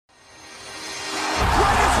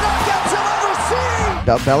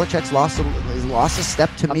Belichick's lost a step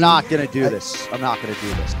to me. I'm not going to do this.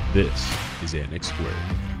 This is Anik Squared.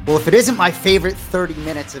 Well, if it isn't my favorite 30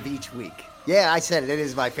 minutes of each week, yeah, I said it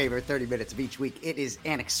is my favorite 30 minutes of each week. It is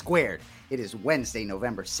Anik Squared. It is Wednesday,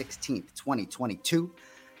 November 16th, 2022.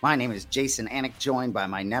 My name is Jason Anik, joined by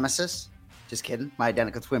my nemesis. Just kidding. My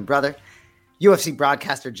identical twin brother, UFC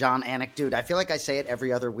broadcaster Jon Anik. Dude, I feel like I say it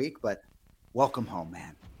every other week, but welcome home,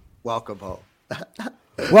 man. Welcome home.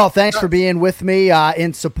 Well, thanks for being with me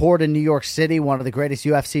in support in New York City, one of the greatest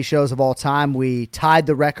UFC shows of all time. We tied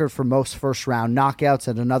the record for most first-round knockouts,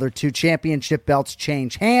 and another 2 championship belts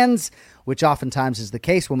change hands, which oftentimes is the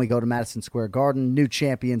case when we go to Madison Square Garden. New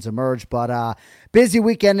champions emerge, but busy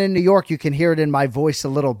weekend in New York. You can hear it in my voice a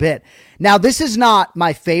little bit. Now, this is not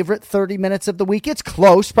my favorite 30 minutes of the week. It's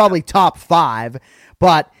close, probably top 5,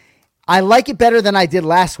 but I like it better than I did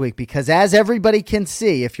last week because, as everybody can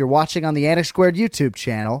see, if you're watching on the Anik Squared YouTube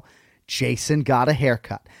channel, Jason got a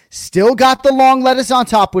haircut. Still got the long lettuce on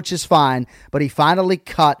top, which is fine, but he finally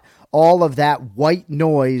cut all of that white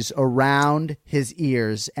noise around his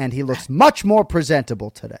ears, and he looks much more presentable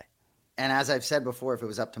today. And as I've said before, if it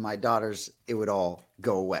was up to my daughters, it would all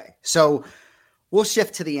go away. So we'll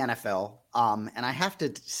shift to the NFL. And I have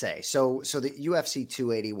to say, so the UFC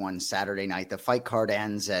 281 Saturday night, the fight card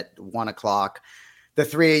ends at 1:00. The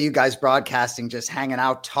 3 of you guys broadcasting, just hanging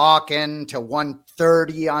out, talking to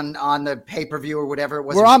 1:30 on the pay-per-view or whatever it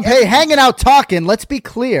was. We're on hanging out, talking. Let's be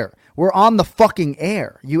clear. We're on the fucking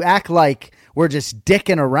air. You act like we're just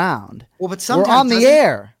dicking around. Well, but sometimes we're on the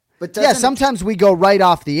air. But yeah, sometimes we go right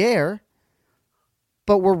off the air.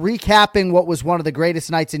 But we're recapping what was one of the greatest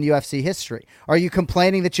nights in UFC history. Are you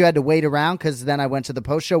complaining that you had to wait around because then I went to the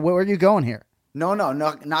post show? Where are you going here? No,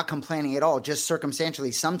 not complaining at all. Just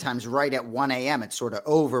circumstantially, sometimes right at 1 a.m. it's sort of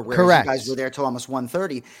over. Whereas Correct. You guys were there till almost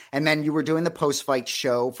 1:30, and then you were doing the post-fight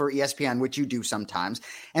show for ESPN, which you do sometimes.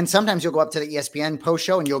 And sometimes you'll go up to the ESPN post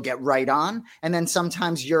show and you'll get right on. And then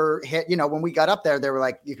sometimes you're hit. You know, when we got up there, they were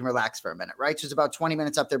like, "You can relax for a minute," right? So it's about 20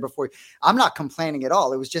 minutes up there before. I'm not complaining at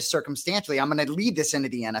all. It was just circumstantially. I'm going to lead this into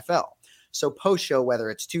the NFL. So post show, whether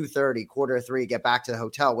it's 2:30, 2:45, get back to the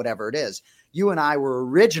hotel, whatever it is. You and I were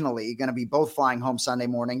originally going to be both flying home Sunday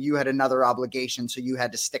morning. You had another obligation, so you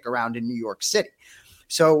had to stick around in New York City.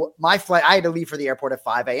 So my flight, I had to leave for the airport at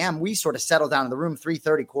 5 a.m. We sort of settled down in the room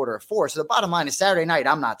 3:30, 4:45. So the bottom line is Saturday night,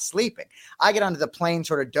 I'm not sleeping. I get onto the plane,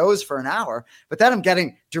 sort of doze for an hour, but then I'm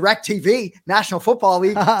getting DirecTV, National Football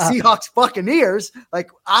League, Seahawks, Buccaneers, like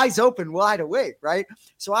eyes open, wide awake, right?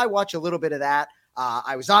 So I watch a little bit of that.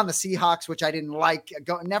 I was on the Seahawks, which I didn't like.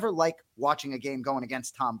 Never like watching a game going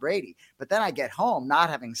against Tom Brady. But then I get home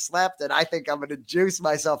not having slept, and I think I'm going to juice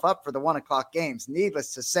myself up for the 1:00 games.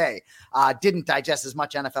 Needless to say, didn't digest as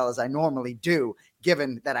much NFL as I normally do,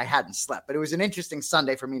 given that I hadn't slept. But it was an interesting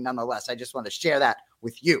Sunday for me nonetheless. I just want to share that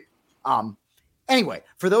with you. Anyway,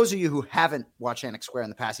 for those of you who haven't watched Anik Square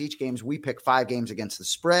in the past, each games we pick 5 games against the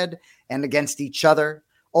spread and against each other.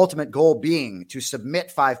 Ultimate goal being to submit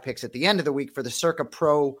 5 picks at the end of the week for the Circa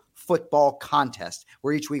Pro Football Contest,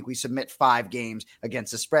 where each week we submit 5 games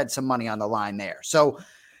against the spread, some money on the line there. So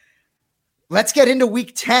let's get into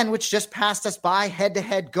week 10, which just passed us by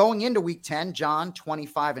head-to-head. Going into week 10, John,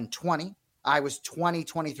 25-20. I was 20,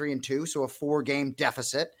 23-2, so a 4-game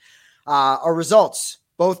deficit. Our results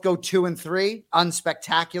both go 2-3,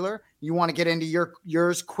 unspectacular. You want to get into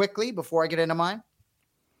yours quickly before I get into mine?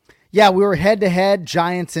 Yeah, we were head-to-head,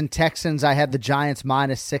 Giants and Texans. I had the Giants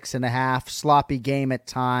 -6.5, sloppy game at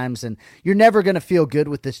times, and you're never going to feel good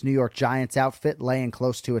with this New York Giants outfit laying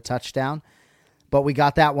close to a touchdown, but we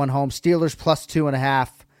got that one home. Steelers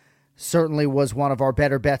 +2.5 certainly was one of our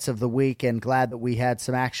better bets of the week, and glad that we had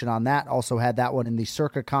some action on that. Also had that one in the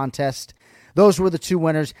Circa contest. Those were the 2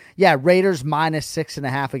 winners. Yeah, Raiders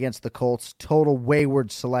 -6.5 against the Colts. Total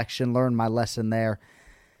wayward selection. Learned my lesson there.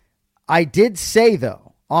 I did say, though,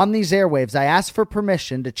 on these airwaves, I asked for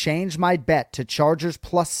permission to change my bet to Chargers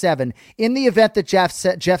 +7 in the event that Jeff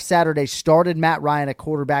Saturday started Matt Ryan at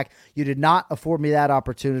quarterback. You did not afford me that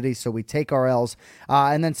opportunity, so we take our L's.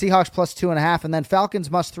 And then Seahawks +2.5, and then Falcons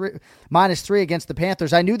 -3 against the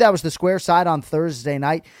Panthers. I knew that was the square side on Thursday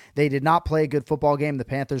night. They did not play a good football game. The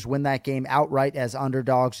Panthers win that game outright as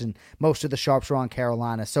underdogs, and most of the sharps were on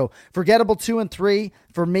Carolina. So forgettable 2-3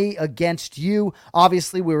 for me against you.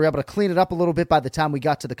 Obviously, we were able to clean it up a little bit by the time we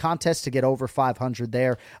got to the contest to get over 500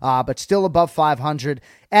 there, but still above 500.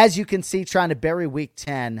 As you can see, trying to bury week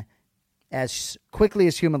 10 as quickly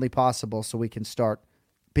as humanly possible so we can start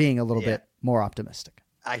being a little bit more optimistic.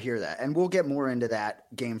 I hear that. And we'll get more into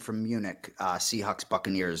that game from Munich, Seahawks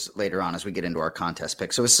Buccaneers, later on as we get into our contest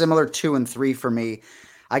pick. So a similar 2-3 for me.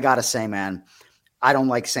 I got to say, man, I don't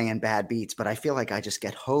like saying bad beats, but I feel like I just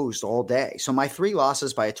get hosed all day. So my 3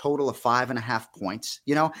 losses by a total of 5.5 points,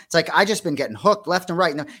 it's like I just been getting hooked left and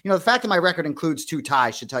right. And, the fact that my record includes 2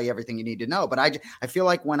 ties should tell you everything you need to know. But I feel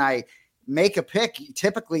like when I make a pick,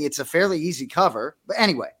 typically it's a fairly easy cover. But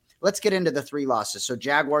anyway, let's get into the 3 losses. So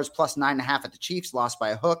Jaguars plus 9.5 at the Chiefs, lost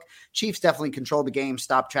by a hook. Chiefs definitely controlled the game,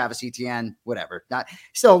 stopped Travis Etienne, whatever.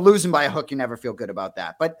 Still losing by a hook, you never feel good about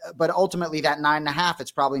that. But ultimately that 9.5,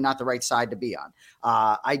 it's probably not the right side to be on.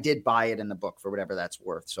 I did buy it in the book for whatever that's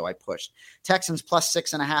worth, so I pushed. Texans plus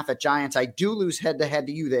 6.5 at Giants. I do lose head-to-head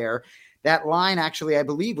to you there. That line actually, I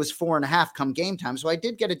believe, was 4.5 come game time, so I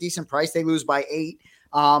did get a decent price. They lose by 8.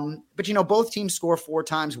 But both teams score 4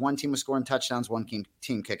 times. One team was scoring touchdowns, one team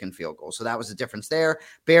kicking field goals. So that was the difference there.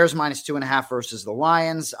 Bears minus 2.5 versus the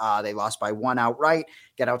Lions. They lost by 1 outright,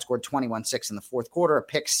 get outscored 21-6 in the fourth quarter, a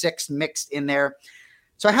pick 6 mixed in there.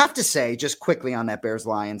 So I have to say, just quickly on that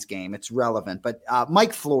Bears-Lions game, it's relevant, but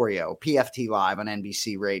Mike Florio, PFT Live on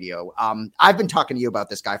NBC Radio, I've been talking to you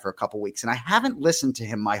about this guy for a couple weeks, and I haven't listened to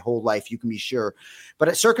him my whole life, you can be sure.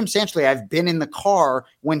 But circumstantially, I've been in the car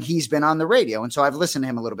when he's been on the radio, and so I've listened to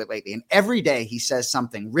him a little bit lately. And every day he says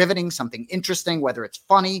something riveting, something interesting, whether it's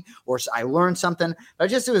funny or I learned something.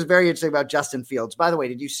 But it was very interesting about Justin Fields. By the way,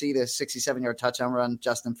 did you see the 67-yard touchdown run,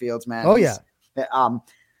 Justin Fields, man? Oh, yeah.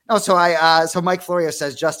 No, so Mike Florio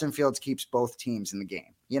says Justin Fields keeps both teams in the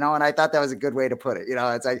game, and I thought that was a good way to put it.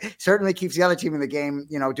 It's like certainly keeps the other team in the game,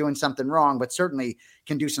 doing something wrong, but certainly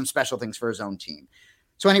can do some special things for his own team.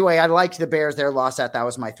 So anyway, I liked the Bears there, lost that. That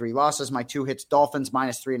was my 3 losses. My 2 hits, Dolphins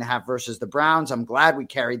minus 3.5 versus the Browns. I'm glad we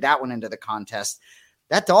carried that one into the contest.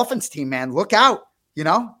 That Dolphins team, man, look out,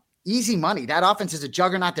 easy money. That offense is a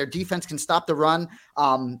juggernaut. Their defense can stop the run.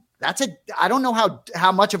 I don't know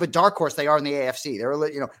how much of a dark horse they are in the AFC. They're,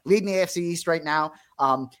 leading the AFC East right now.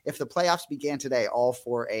 If the playoffs began today, all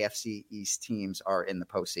 4 AFC East teams are in the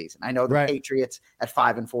postseason. I know the Patriots at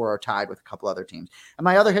 5-4 are tied with a couple other teams. And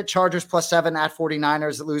my other hit, Chargers plus 7 at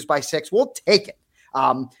 49ers that lose by 6. We'll take it.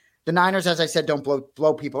 The Niners, as I said, don't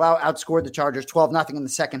blow people out. Outscored the Chargers 12-0 in the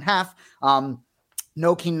second half.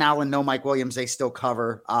 No Keenan Allen, no Mike Williams. They still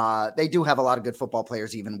cover. They do have a lot of good football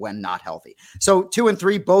players, even when not healthy. So 2 and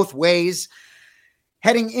 3 both ways.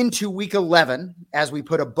 Heading into week 11, as we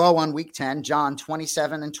put a bow on week 10, John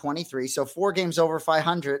 27 and 23. So 4 games over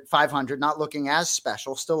 500, not looking as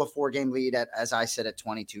special. Still a 4-game lead at, as I said, at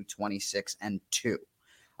 22, 26 and 2.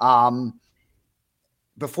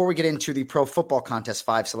 Before we get into the Pro Football Contest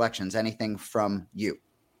 5 selections, anything from you?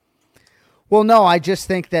 Well, no, I just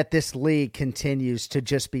think that this league continues to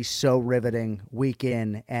just be so riveting week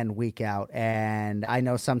in and week out. And I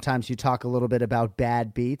know sometimes you talk a little bit about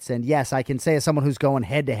bad beats. And yes, I can say as someone who's going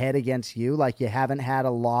head to head against you, like you haven't had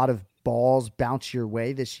a lot of balls bounce your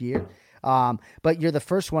way this year. But you're the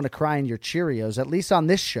first one to cry in your Cheerios, at least on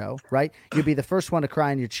this show, right? You'd be the first one to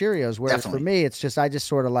cry in your Cheerios. Whereas for me, it's just, I just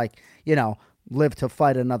sort of like, live to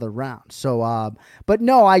fight another round. So, but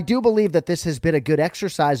no, I do believe that this has been a good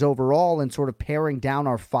exercise overall in sort of paring down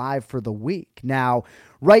our 5 for the week. Now,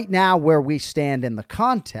 right now where we stand in the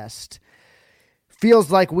contest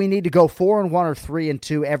feels like we need to go 4-1 or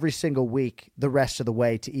 3-2 every single week the rest of the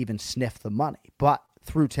way to even sniff the money. But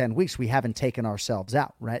through 10 weeks, we haven't taken ourselves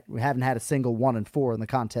out, right? We haven't had a single 1-4 in the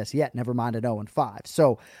contest yet, never mind an 0-5.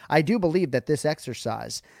 So I do believe that this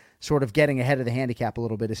exercise, sort of getting ahead of the handicap a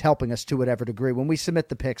little bit, is helping us to whatever degree when we submit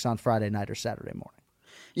the picks on Friday night or Saturday morning.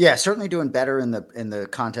 Yeah, certainly doing better in the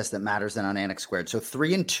contest that matters than on Anik Squared. So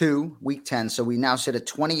 3-2 week 10. So we now sit at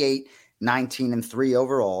 28, 19 and 3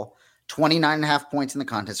 overall, 29.5 points in the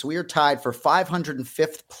contest. So we are tied for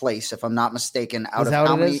 505th place, if I'm not mistaken, out of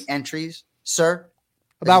how many entries, sir?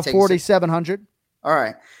 About 4,700. All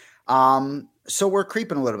right. So we're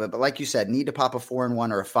creeping a little bit, but like you said, need to pop a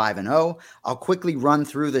 4-1 or a 5-0. I'll quickly run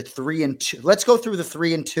through the 3-2. Let's go through the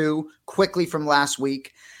 3-2 quickly from last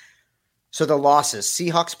week. So the losses,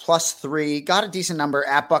 Seahawks plus 3, got a decent number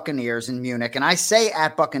at Buccaneers in Munich. And I say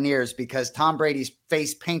at Buccaneers because Tom Brady's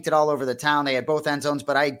face painted all over the town. They had both end zones,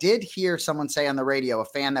 but I did hear someone say on the radio, a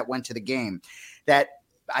fan that went to the game, that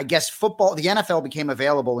I guess football, the NFL became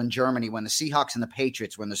available in Germany when the Seahawks and the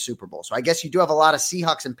Patriots were in the Super Bowl. So I guess you do have a lot of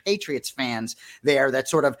Seahawks and Patriots fans there that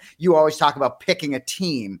sort of, you always talk about picking a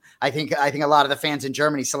team. I think a lot of the fans in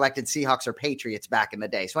Germany selected Seahawks or Patriots back in the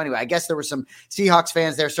day. So anyway, I guess there were some Seahawks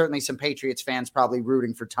fans there, certainly some Patriots fans probably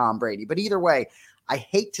rooting for Tom Brady. But either way, I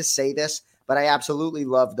hate to say this, but I absolutely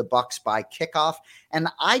love the Bucs by kickoff. And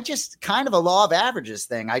I just kind of a law of averages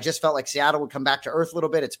thing. I just felt like Seattle would come back to earth a little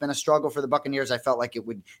bit. It's been a struggle for the Buccaneers. I felt like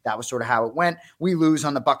that was sort of how it went. We lose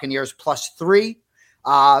on the Buccaneers plus 3.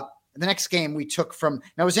 the next game we took from,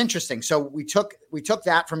 now it was interesting. So we took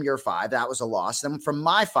that from your 5. That was a loss. Then from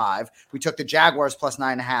my 5, we took the Jaguars plus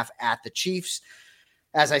 9.5 at the Chiefs.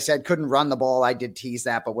 As I said, couldn't run the ball. I did tease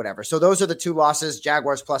that, but whatever. So those are the 2 losses,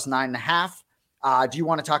 Jaguars plus 9.5. Do you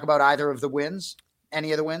want to talk about either of the wins?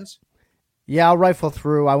 Any of the wins? Yeah, I'll rifle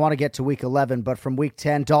through. I want to get to week 11, but from week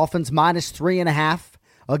 10, Dolphins minus 3.5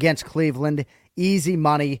 against Cleveland. Easy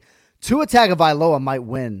money. Tua Tagovailoa might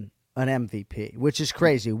win an MVP, which is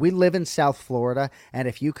crazy. We live in South Florida, and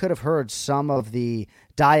if you could have heard some of the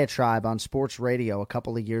diatribe on sports radio a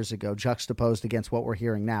couple of years ago, juxtaposed against what we're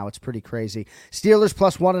hearing now, it's pretty crazy. Steelers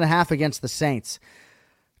plus 1.5 against the Saints.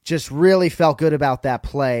 Just really felt good about that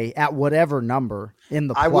play at whatever number in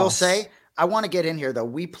the plus. I will say, I want to get in here, though.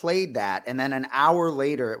 We played that, and then an hour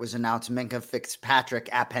later, it was announced Minkah Fitzpatrick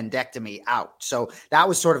appendectomy out. So that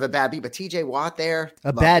was sort of a bad beat. But TJ Watt there.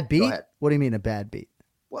 A bad beat? What do you mean a bad beat?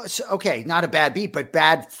 Well, okay, not a bad beat, but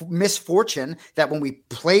bad misfortune that when we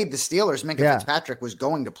played the Steelers, Minkah Fitzpatrick was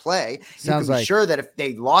going to play. You can be sure that if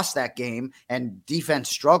they lost that game and defense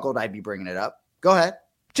struggled, I'd be bringing it up. Go ahead.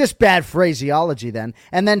 Just bad phraseology then.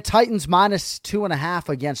 And then Titans minus 2.5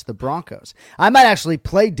 against the Broncos. I might actually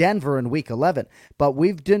play Denver in week 11, but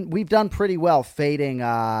we've done pretty well fading,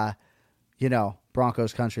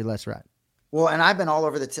 Broncos country. Let's ride. Well, and I've been all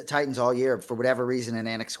over the Titans all year. For whatever reason in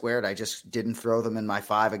Annex Squared, I just didn't throw them in my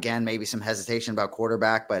 5 again. Maybe some hesitation about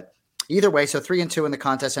quarterback, but either way, so 3-2 in the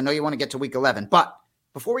contest. I know you want to get to week 11, but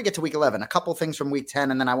before we get to week 11, a couple things from week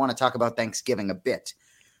 10, and then I want to talk about Thanksgiving a bit.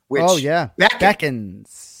 Which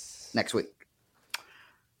beckons next week.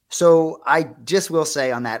 So I just will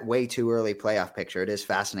say on that way too early playoff picture, it is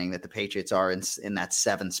fascinating that the Patriots are in that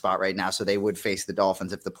 7th spot right now. So they would face the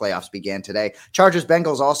Dolphins if the playoffs began today. Chargers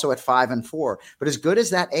Bengals also at 5-4. But as good as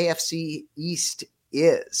that AFC East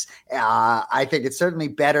is, I think it's certainly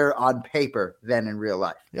better on paper than in real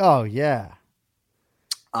life. Oh, yeah.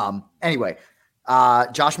 Anyway,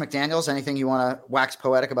 Josh McDaniels, anything you want to wax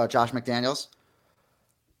poetic about Josh McDaniels?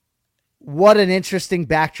 What an interesting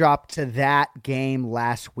backdrop to that game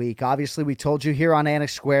last week. Obviously, we told you here on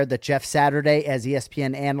Annex Squared that Jeff Saturday, as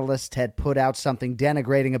ESPN analyst, had put out something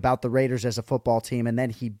denigrating about the Raiders as a football team, and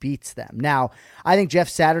then he beats them. Now, I think Jeff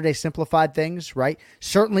Saturday simplified things, right?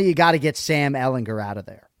 Certainly, you got to get Sam Ehlinger out of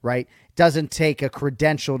there, right? Doesn't take a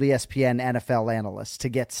credentialed ESPN NFL analyst to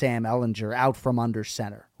get Sam Ehlinger out from under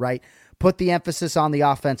center, right? Put the emphasis on the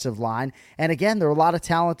offensive line. And again, there are a lot of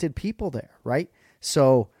talented people there, right?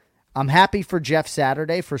 So I'm happy for Jeff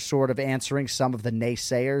Saturday for sort of answering some of the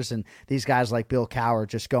naysayers and these guys like Bill Cowher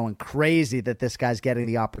just going crazy that this guy's getting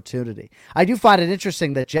the opportunity. I do find it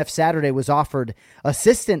interesting that Jeff Saturday was offered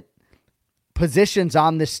assistant positions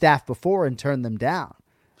on this staff before and turned them down.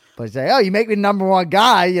 But he's like, oh, you make me number 1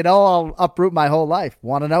 guy, I'll uproot my whole life.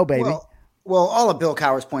 Want to know, baby? Well, all of Bill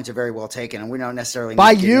Cowher's points are very well taken, and we don't necessarily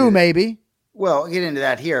by you, maybe. Well, get into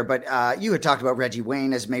that here, but you had talked about Reggie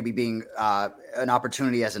Wayne as maybe being an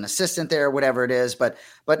opportunity as an assistant there, whatever it is. But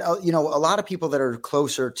a lot of people that are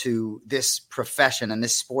closer to this profession and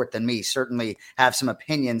this sport than me certainly have some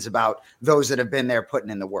opinions about those that have been there putting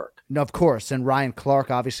in the work. No, of course. And Ryan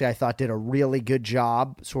Clark, obviously, I thought did a really good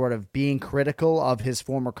job sort of being critical of his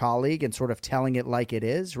former colleague and sort of telling it like it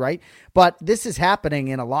is, right? But this is happening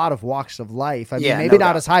in a lot of walks of life. I mean, maybe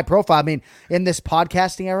not as high profile. I mean, in this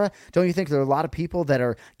podcasting era, don't you think there are a lot of people that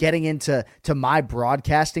are getting into my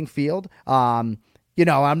broadcasting field?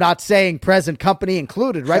 I'm not saying present company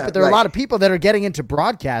included, right? But there are a lot of people that are getting into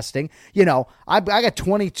broadcasting. I got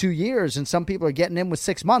 22 years and some people are getting in with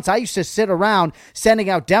 6 months. I used to sit around sending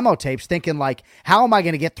out demo tapes thinking like, how am I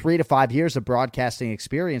going to get 3 to 5 years of broadcasting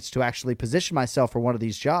experience to actually position myself for one of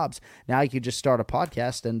these jobs? Now you can just start a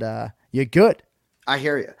podcast and you're good. I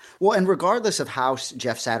hear you. Well, and regardless of how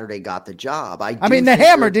Jeff Saturday got the job, the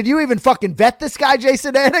Hammer, did you even fucking vet this guy,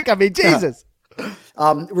 Jason Anik? I mean, Jesus.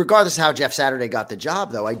 Regardless of how Jeff Saturday got the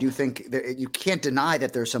job, though, I do think that you can't deny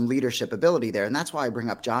that there's some leadership ability there. And that's why I bring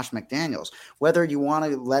up Josh McDaniels. Whether you want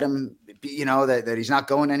to let him, that he's not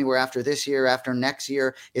going anywhere after this year, after next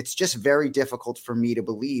year, it's just very difficult for me to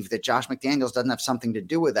believe that Josh McDaniels doesn't have something to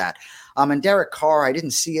do with that. And Derek Carr, I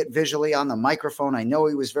didn't see it visually on the microphone. I know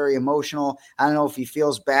he was very emotional. I don't know if he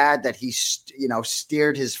feels bad that he,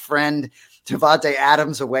 steered his friend Davante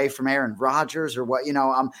Adams away from Aaron Rodgers or what,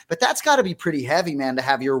 but that's got to be pretty heavy, man, to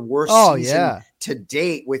have your worst season to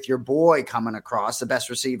date with your boy coming across, the best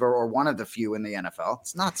receiver or one of the few in the NFL.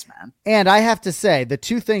 It's nuts, man. And I have to say, the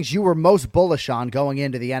 2 things you were most bullish on going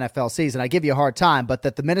into the NFL season, I give you a hard time, but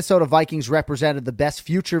that the Minnesota Vikings represented the best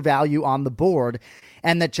future value on the board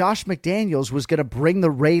and that Josh McDaniels was going to bring the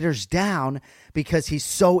Raiders down because he's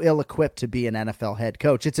so ill-equipped to be an NFL head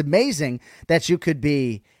coach. It's amazing that you could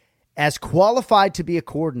be as qualified to be a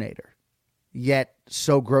coordinator, yet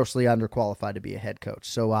so grossly underqualified to be a head coach.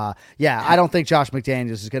 So, I don't think Josh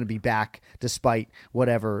McDaniels is going to be back despite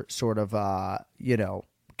whatever sort of,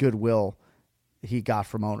 goodwill he got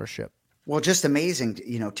from ownership. Well, just amazing,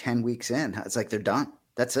 10 weeks in. It's like they're done.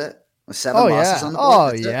 That's it. With 7 losses on the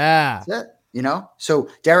board. That's it. So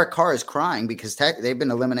Derek Carr is crying because they've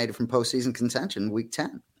been eliminated from postseason contention week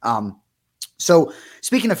 10. So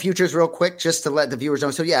speaking of futures real quick, just to let the viewers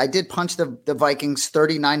know. So I did punch the Vikings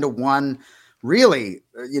 39-1, really,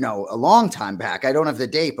 a long time back. I don't have the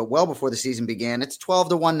date, but well before the season began. It's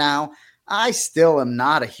 12-1 now. I still am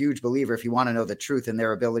not a huge believer, if you want to know the truth, in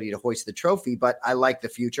their ability to hoist the trophy, but I like the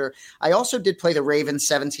future. I also did play the Ravens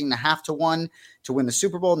 17.5-1 to win the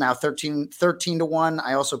Super Bowl, now 13-1.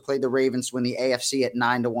 I also played the Ravens to win the AFC at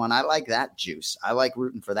 9-1. I like that juice. I like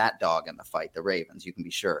rooting for that dog in the fight, the Ravens, you can be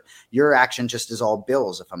sure. Your action just is all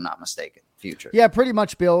Bills, if I'm not mistaken, future. Yeah, pretty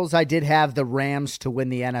much Bills. I did have the Rams to win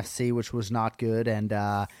the NFC, which was not good, and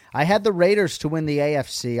I had the Raiders to win the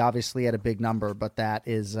AFC, obviously at a big number, but that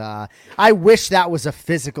is I wish that was a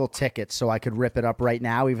physical ticket so I could rip it up right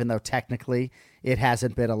now, even though technically it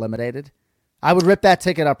hasn't been eliminated. I would rip that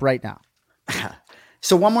ticket up right now.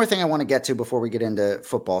 So one more thing I want to get to before we get into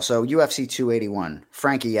football. So UFC 281,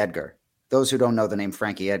 Frankie Edgar. Those who don't know the name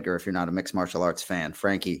Frankie Edgar, if you're not a mixed martial arts fan,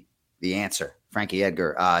 Frankie, the answer, Frankie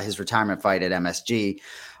Edgar, his retirement fight at MSG.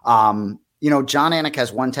 John Anik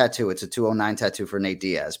has one tattoo. It's a 209 tattoo for Nate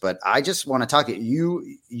Diaz. But I just want to talk to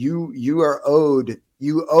you. You owe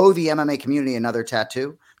the MMA community another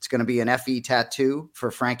tattoo. It's going to be an FE tattoo for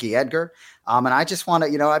Frankie Edgar. And I just want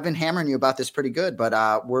to, I've been hammering you about this pretty good,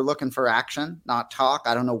 but we're looking for action, not talk.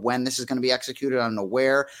 I don't know when this is going to be executed. I don't know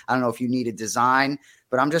where. I don't know if you need a design,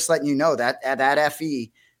 but I'm just letting you know that that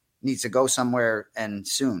FE needs to go somewhere and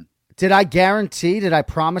soon. Did I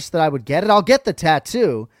promise that I would get it? I'll get the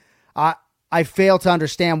tattoo. I fail to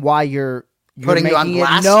understand why you're putting making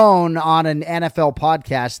it known on an NFL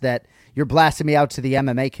podcast that you're blasting me out to the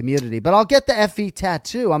MMA community, but I'll get the FE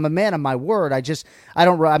tattoo. I'm a man of my word.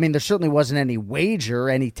 There certainly wasn't any wager,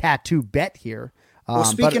 any tattoo bet here. Well,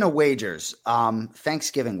 speaking of wagers,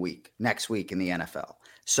 Thanksgiving week, next week in the NFL.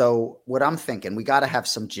 So what I'm thinking, we got to have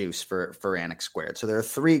some juice for Anik Squared. So there are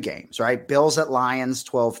 3 games, right? Bills at Lions,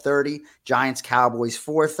 12:30, Giants, Cowboys,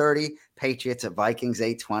 4:30, Patriots at Vikings,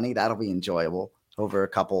 8:20. That'll be enjoyable over a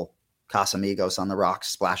couple Casamigos on the rocks,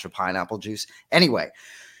 splash of pineapple juice. Anyway,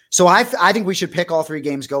 so I think we should pick all 3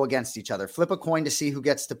 games, go against each other, flip a coin to see who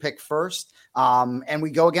gets to pick first. And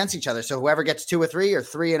we go against each other. So whoever gets 2 or 3 or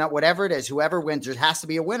 3 and whatever it is, whoever wins, there has to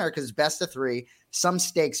be a winner because it's best of 3, some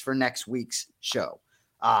stakes for next week's show.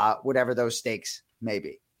 Whatever those stakes may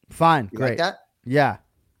be. Fine. You great. Like that? Yeah.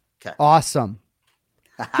 Okay. Awesome.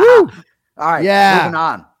 All right. Yeah. Moving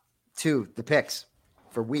on to the picks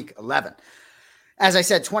for week 11. As I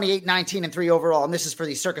said, 28, 19, and 3 overall, and this is for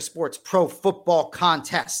the Circus Sports Pro Football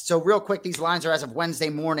Contest. So real quick, these lines are as of Wednesday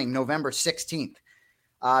morning, November 16th.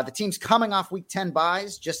 The teams coming off week 10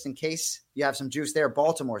 buys, just in case you have some juice there,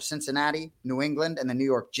 Baltimore, Cincinnati, New England, and the New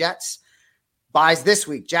York Jets. Buys this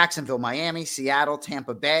week, Jacksonville, Miami, Seattle,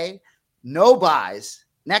 Tampa Bay. No buys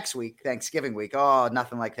next week, Thanksgiving week. Oh,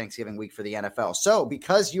 nothing like Thanksgiving week for the NFL. So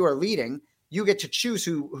because you are leading, you get to choose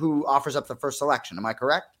who offers up the first selection. Am I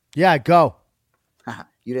correct? Yeah, go.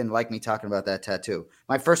 You didn't like me talking about that tattoo.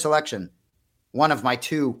 My first selection, one of my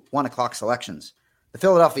 2 1:00 selections, the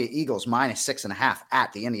Philadelphia Eagles -6.5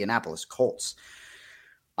 at the Indianapolis Colts.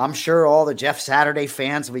 I'm sure all the Jeff Saturday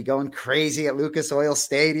fans will be going crazy at Lucas Oil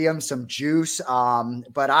Stadium, some juice.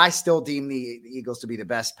 But I still deem the Eagles to be the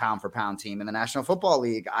best pound-for-pound team in the National Football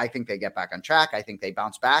League. I think they get back on track. I think they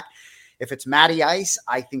bounce back. If it's Matty Ice,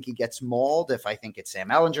 I think he gets mauled. If I think it's Sam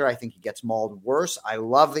Ehlinger, I think he gets mauled worse. I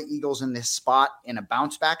love the Eagles in this spot, in a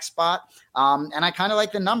bounce-back spot. And I kind of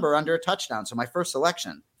like the number under a touchdown. So my first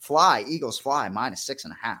selection, Eagles fly,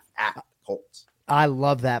 -6.5 at the Colts. I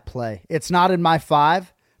love that play. It's not in my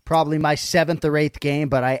 5. Probably my 7th or 8th game,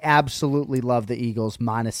 but I absolutely love the Eagles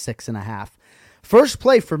 -6.5. First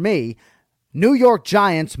play for me, New York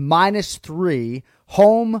Giants -3,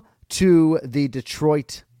 home to the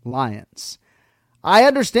Detroit Lions. I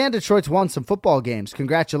understand Detroit's won some football games.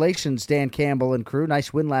 Congratulations, Dan Campbell and crew.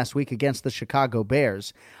 Nice win last week against the Chicago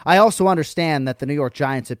Bears. I also understand that the New York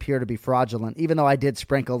Giants appear to be fraudulent, even though I did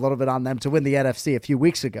sprinkle a little bit on them to win the NFC a few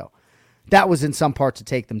weeks ago. That was in some part to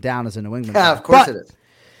take them down as a New England. Yeah, of course it is.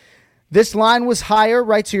 This line was higher,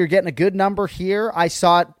 right? So you're getting a good number here. I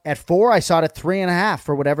saw it at 4. I saw it at 3.5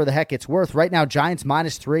 for whatever the heck it's worth. Right now, Giants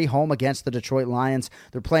 -3 home against the Detroit Lions.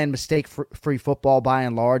 They're playing mistake-free football by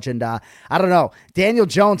and large. And I don't know. Daniel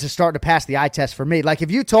Jones is starting to pass the eye test for me. Like,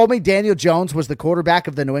 if you told me Daniel Jones was the quarterback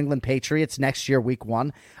of the New England Patriots next year, week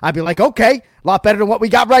 1, I'd be like, okay, a lot better than what we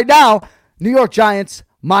got right now. New York Giants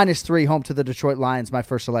 -3 home to the Detroit Lions, my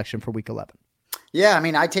first selection for week 11. Yeah, I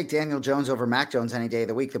mean, I take Daniel Jones over Mac Jones any day of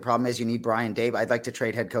the week. The problem is you need Brian Daboll. I'd like to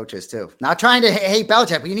trade head coaches too. Not trying to hate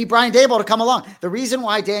Belichick, but you need Brian Daboll to come along. The reason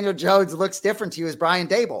why Daniel Jones looks different to you is Brian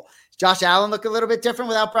Daboll. Does Josh Allen look a little bit different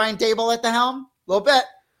without Brian Daboll at the helm? A little bit.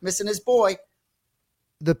 Missing his boy.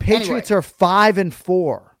 The Patriots are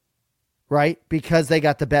 5-4, right? Because they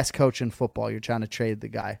got the best coach in football. You're trying to trade the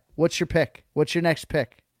guy. What's your pick? What's your next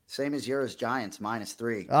pick? Same as yours, Giants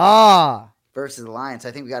 -3. Versus the Lions.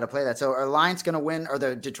 I think we got to play that. So are the Lions going to win, or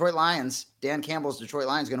the Detroit Lions, Dan Campbell's Detroit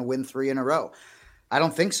Lions, going to win 3 in a row? I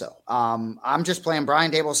don't think so. I'm just playing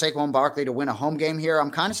Brian Daboll, Saquon Barkley to win a home game here.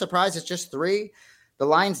 I'm kind of surprised it's just 3. The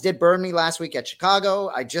Lions did burn me last week at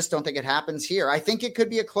Chicago. I just don't think it happens here. I think it could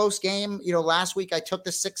be a close game. You know, last week I took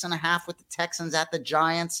the 6.5 with the Texans at the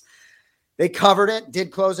Giants. They covered it,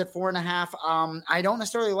 did close at 4.5. I don't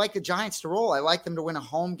necessarily like the Giants to roll. I like them to win a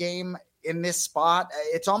home game in this spot.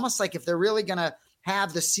 It's almost like if they're really going to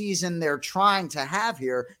have the season they're trying to have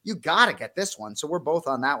here, you got to get this one. So we're both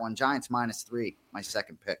on that one. Giants -3, my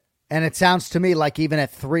second pick. And it sounds to me like even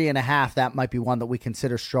at 3.5, that might be one that we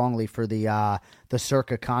consider strongly for the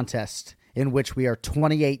Circa contest, in which we are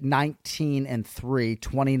 28-19-3,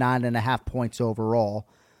 29.5 points overall.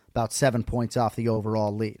 About 7 points off the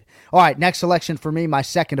overall lead. All right, next selection for me, my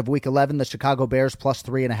second of week 11, the Chicago Bears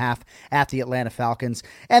 +3.5 at the Atlanta Falcons.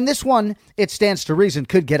 And this one, it stands to reason,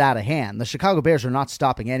 could get out of hand. The Chicago Bears are not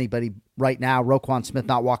stopping anybody right now. Roquan Smith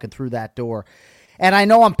not walking through that door. And I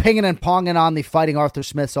know I'm pinging and ponging on the Fighting Arthur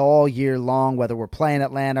Smiths all year long, whether we're playing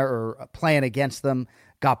Atlanta or playing against them.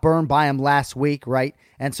 Got burned by them last week, right?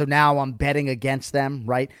 And so now I'm betting against them,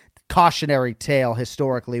 right? Cautionary tale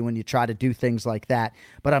historically when you try to do things like that.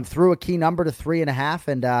 But I'm through a key number to 3.5.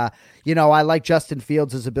 And, I like Justin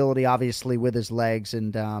Fields' ability, obviously, with his legs.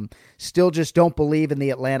 And still just don't believe in the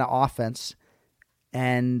Atlanta offense.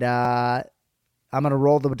 And I'm going to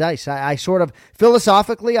roll the dice. I sort of,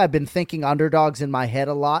 philosophically, I've been thinking underdogs in my head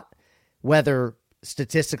a lot, whether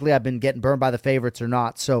statistically I've been getting burned by the favorites or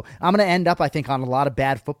not. So I'm going to end up, I think, on a lot of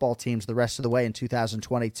bad football teams the rest of the way in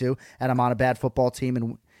 2022. And I'm on a bad football team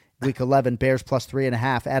in Week 11, Bears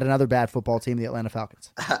 +3.5 at another bad football team, the Atlanta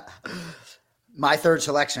Falcons. My third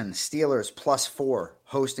selection, Steelers +4,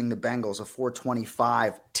 hosting the Bengals, a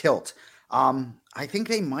 425 tilt. I think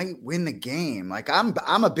they might win the game. Like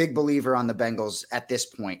I'm a big believer on the Bengals at this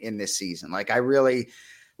point in this season. Like I really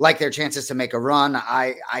like their chances to make a run.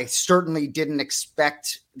 I certainly didn't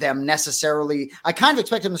expect them necessarily. I kind of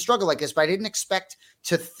expected them to struggle like this, but I didn't expect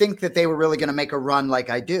to think that they were really going to make a run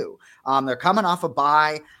like I do. They're coming off a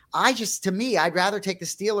bye. I'd rather take the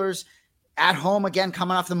Steelers at home again,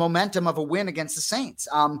 coming off the momentum of a win against the Saints.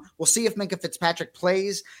 We'll see if Minkah Fitzpatrick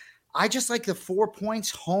plays. I just like the 4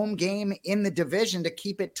 points home game in the division to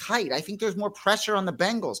keep it tight. I think there's more pressure on the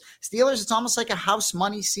Bengals. Steelers, it's almost like a house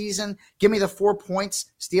money season. Give me the 4 points.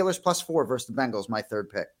 Steelers +4 versus the Bengals, my third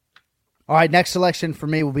pick. All right, next selection for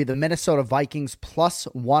me will be the Minnesota Vikings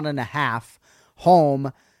 +1.5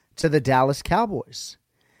 home to the Dallas Cowboys.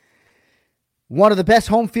 One of the best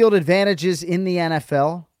home field advantages in the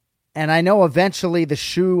NFL. And I know eventually the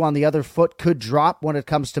shoe on the other foot could drop when it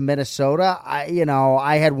comes to Minnesota.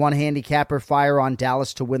 I had one handicapper fire on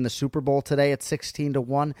Dallas to win the Super Bowl today at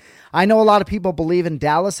 16-1. I know a lot of people believe in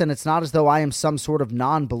Dallas, and it's not as though I am some sort of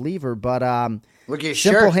non-believer, but look at your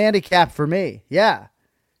simple shirt. handicap for me. Yeah.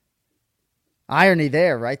 Irony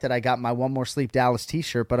there, right, that I got my One More Sleep Dallas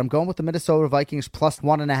t-shirt, but I'm going with the Minnesota Vikings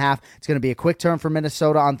 +1.5. It's going to be a quick turn for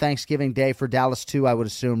Minnesota on Thanksgiving Day, for Dallas too, I would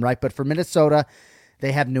assume, right? But for Minnesota,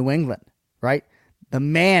 they have New England, right? The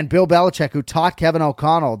man, Bill Belichick, who taught Kevin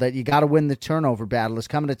O'Connell that you got to win the turnover battle, is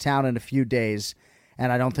coming to town in a few days,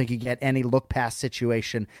 and I don't think you get any look-past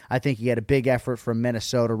situation. I think you get a big effort from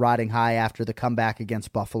Minnesota riding high after the comeback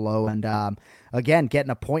against Buffalo, and again, getting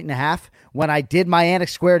a 1.5. When I did my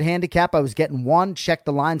Annex Squared handicap, I was getting 1. Check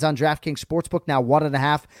the lines on DraftKings Sportsbook, now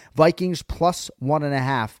 1.5. Vikings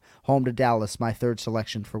 +1.5, home to Dallas, my third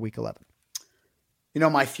selection for Week 11. You know,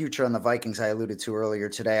 my future on the Vikings I alluded to earlier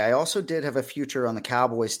today. I also did have a future on the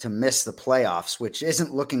Cowboys to miss the playoffs, which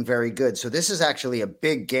isn't looking very good. So this is actually a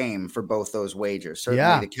big game for both those wagers.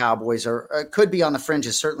 Certainly the Cowboys could be on the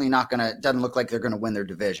fringes. Certainly doesn't look like they're going to win their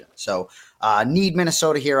division. So need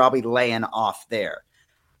Minnesota here. I'll be laying off there.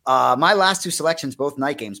 My last two selections, both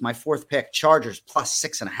night games. My fourth pick, Chargers plus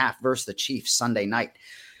 6.5 versus the Chiefs Sunday night.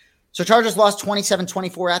 So Chargers lost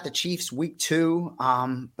 27-24 at the Chiefs week 2,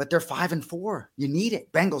 but they're 5-4. You need it.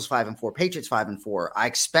 Bengals 5-4, Patriots 5-4. I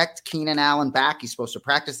expect Keenan Allen back. He's supposed to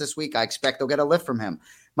practice this week. I expect they'll get a lift from him.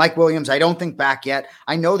 Mike Williams, I don't think back yet.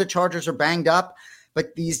 I know the Chargers are banged up,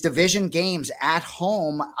 but these division games at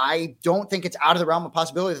home, I don't think it's out of the realm of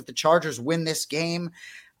possibility that the Chargers win this game.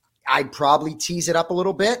 I'd probably tease it up a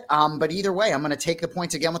little bit, but either way, I'm going to take the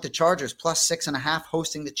points again with the Chargers plus 6.5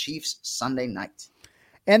 hosting the Chiefs Sunday night.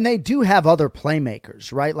 And they do have other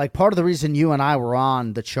playmakers, right? Like part of the reason you and I were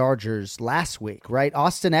on the Chargers last week, right?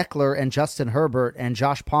 Austin Eckler and Justin Herbert and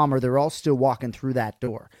Josh Palmer, they're all still walking through that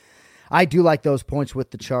door. I do like those points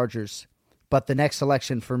with the Chargers, but the next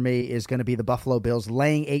selection for me is going to be the Buffalo Bills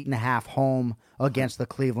laying 8.5 home against the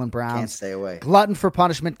Cleveland Browns. Can't stay away. Glutton for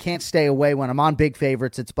punishment, can't stay away. When I'm on big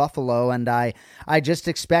favorites, it's Buffalo, and I just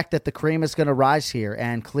expect that the cream is going to rise here,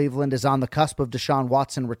 and Cleveland is on the cusp of Deshaun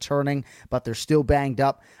Watson returning, but they're still banged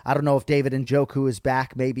up. I don't know if David Njoku is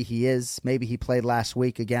back. Maybe he is. Maybe he played last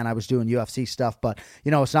week. Again, I was doing UFC stuff, but,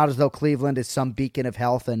 it's not as though Cleveland is some beacon of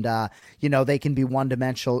health, and, they can be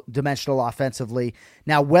one-dimensional offensively.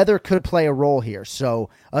 Now, weather could play a role here, so,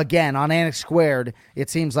 again, on Annex Squared, it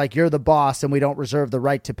seems like you're the boss, and we don't reserve the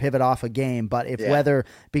right to pivot off a game, but if weather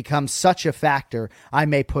becomes such a factor, I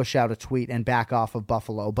may push out a tweet and back off of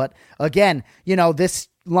Buffalo. But again, this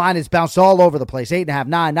line is bounced all over the place. 8.5,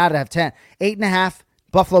 9, 9.5, 10, 8.5.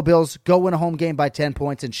 Buffalo Bills go win a home game by 10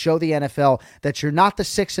 points and show the NFL that you're not the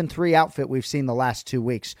 6-3 outfit we've seen the last 2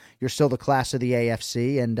 weeks. You're still the class of the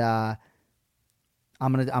AFC, and I'm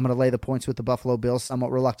gonna lay the points with the Buffalo Bills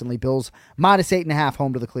somewhat reluctantly. Bills minus 8.5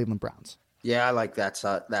 home to the Cleveland Browns. Yeah, I like that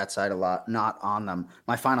side a lot. Not on them.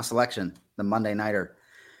 My final selection, the Monday Nighter.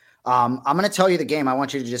 I'm going to tell you the game. I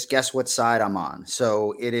want you to just guess what side I'm on.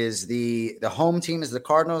 So it is the home team is the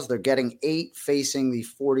Cardinals. They're getting 8 facing the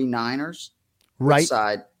 49ers. Right. What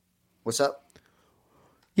side? What's up?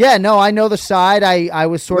 Yeah, no, I know the side. I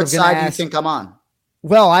was sort what of going to ask. What side do you think I'm on?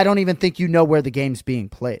 Well, I don't even think you know where the game's being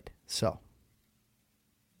played. So.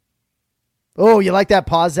 Oh, you like that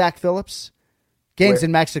pause, Zach Phillips? Game's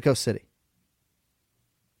in Mexico City.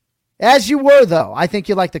 As you were, though. I think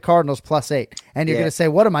you like the Cardinals plus 8. And you're going to say,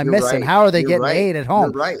 what am I missing? Right. How are they getting 8 at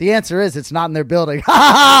home? The answer is it's not in their building.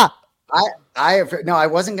 I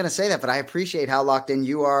wasn't going to say that, but I appreciate how locked in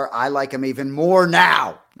you are. I like him even more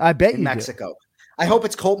now. I bet in Mexico. I hope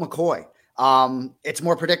it's Colt McCoy. It's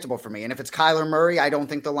more predictable for me. And if it's Kyler Murray, I don't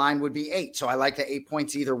think the line would be 8. So I like the 8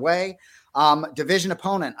 points either way. Division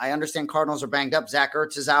opponent. I understand Cardinals are banged up. Zach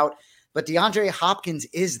Ertz is out. But DeAndre Hopkins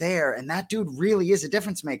is there, and that dude really is a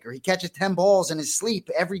difference maker. He catches 10 balls in his sleep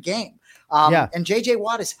every game. And J.J.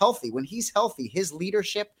 Watt is healthy. When he's healthy, his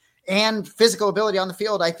leadership and physical ability on the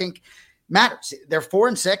field, I think, matters. They're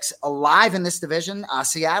 4-6, alive in this division.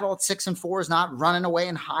 Seattle at 6-4 is not running away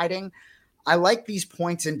and hiding. I like these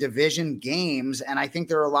points in division games, and I think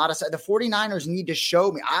there are a lot of – the 49ers need to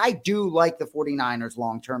show me. I do like the 49ers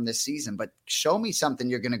long-term this season, but show me something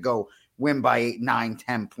you're going to go – win by 8, 9,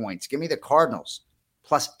 10 points. Give me the Cardinals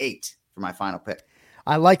plus 8 for my final pick.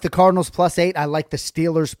 I like the Cardinals plus 8. I like the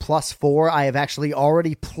Steelers plus 4. I have actually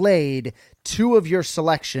already played 2 of your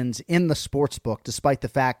selections in the sports book, despite the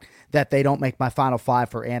fact that they don't make my final 5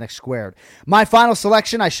 for Annex Squared. My final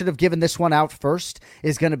selection, I should have given this one out first,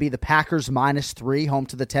 is going to be the Packers minus 3 home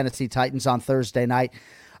to the Tennessee Titans on Thursday night.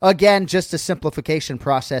 Again, just a simplification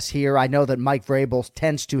process here. I know that Mike Vrabel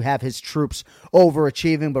tends to have his troops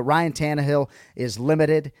overachieving, but Ryan Tannehill is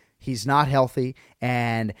limited. He's not healthy,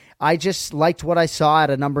 and I just liked what I saw at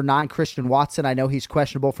a number 9, Christian Watson. I know he's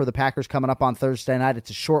questionable for the Packers coming up on Thursday night. It's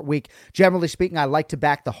a short week. Generally speaking, I like to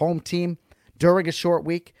back the home team during a short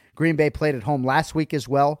week. Green Bay played at home last week as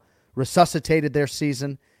well, resuscitated their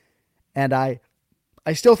season, and I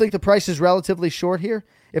still think the price is relatively short here.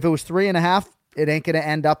 If it was 3.5, it ain't going to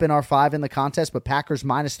end up in our 5 in the contest, but Packers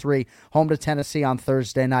minus 3, home to Tennessee on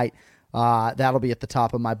Thursday night. That'll be at the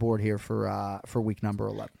top of my board here for week number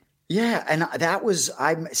 11. Yeah, and that was,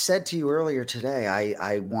 I said to you earlier today,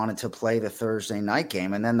 I wanted to play the Thursday night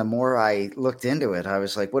game, and then the more I looked into it, I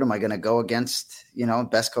was like, what am I going to go against,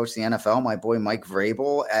 best coach in the NFL, my boy Mike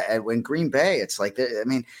Vrabel, in Green Bay? It's like, I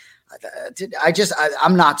mean,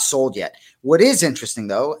 I'm not sold yet. What is interesting,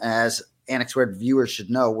 though, as Annex Squared viewers should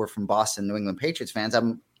know, we're from Boston, New England Patriots fans.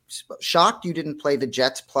 I'm shocked you didn't play the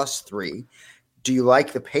Jets plus 3. Do you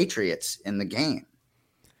like the Patriots in the game?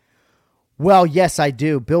 Well, yes, I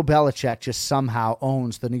do. Bill Belichick just somehow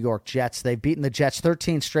owns the New York Jets. They've beaten the Jets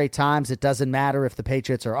 13 straight times. It doesn't matter if the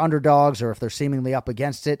Patriots are underdogs or if they're seemingly up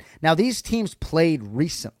against it. Now, these teams played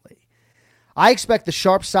recently. I expect the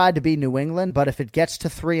sharp side to be New England, but if it gets to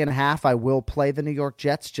 3.5, I will play the New York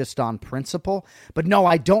Jets just on principle. But no,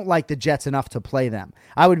 I don't like the Jets enough to play them.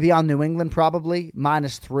 I would be on New England probably,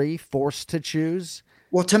 -3, forced to choose.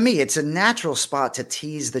 Well, to me, it's a natural spot to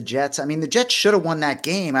tease the Jets. I mean, the Jets should have won that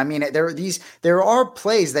game. I mean, there are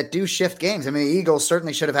plays that do shift games. I mean, the Eagles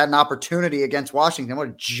certainly should have had an opportunity against Washington. What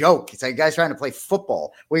a joke. It's like a guy's trying to play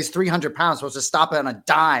football, weighs 300 pounds, supposed to stop it on a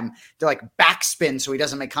dime to like backspin so he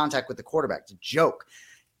doesn't make contact with the quarterback. It's a joke.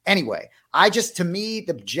 Anyway, to me,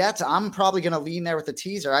 the Jets, I'm probably going to lean there with the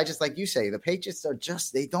teaser. I just, like you say, the Patriots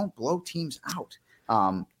they don't blow teams out.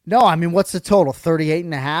 No, I mean, what's the total?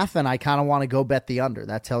 38.5, and I kind of want to go bet the under.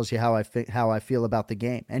 That tells you how I feel about the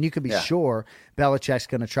game. And you can be sure Belichick's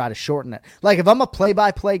going to try to shorten it. Like, if I'm a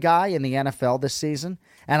play-by-play guy in the NFL this season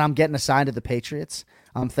and I'm getting assigned to the Patriots,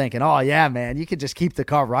 I'm thinking, oh, yeah, man, you could just keep the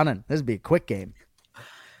car running. This would be a quick game.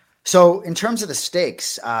 So in terms of the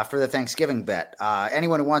stakes for the Thanksgiving bet,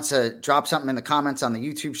 anyone who wants to drop something in the comments on the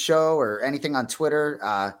YouTube show or anything on Twitter,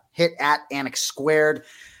 hit @Anik².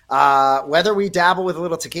 Whether we dabble with a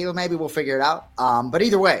little tequila, maybe we'll figure it out. But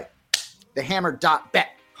either way, the Hammer.bet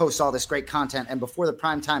hosts all this great content. And before the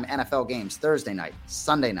primetime NFL games, Thursday night,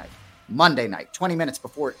 Sunday night, Monday night, 20 minutes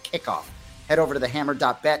before kickoff, head over to the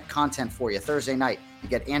Hammer.bet content for you. Thursday night, you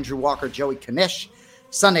get Andrew Walker, Joey Kanish.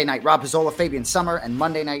 Sunday night, Rob Pizzola, Fabian Summer. And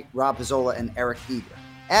Monday night, Rob Pizzola and Eric Eager.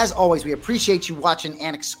 As always, we appreciate you watching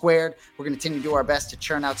Anik². We're going to continue to do our best to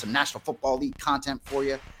churn out some National Football League content for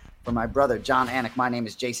you. For my brother, John Anik, my name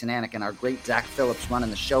is Jason Anik, and our great Zach Phillips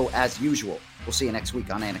running the show as usual. We'll see you next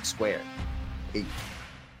week on Anik². Peace.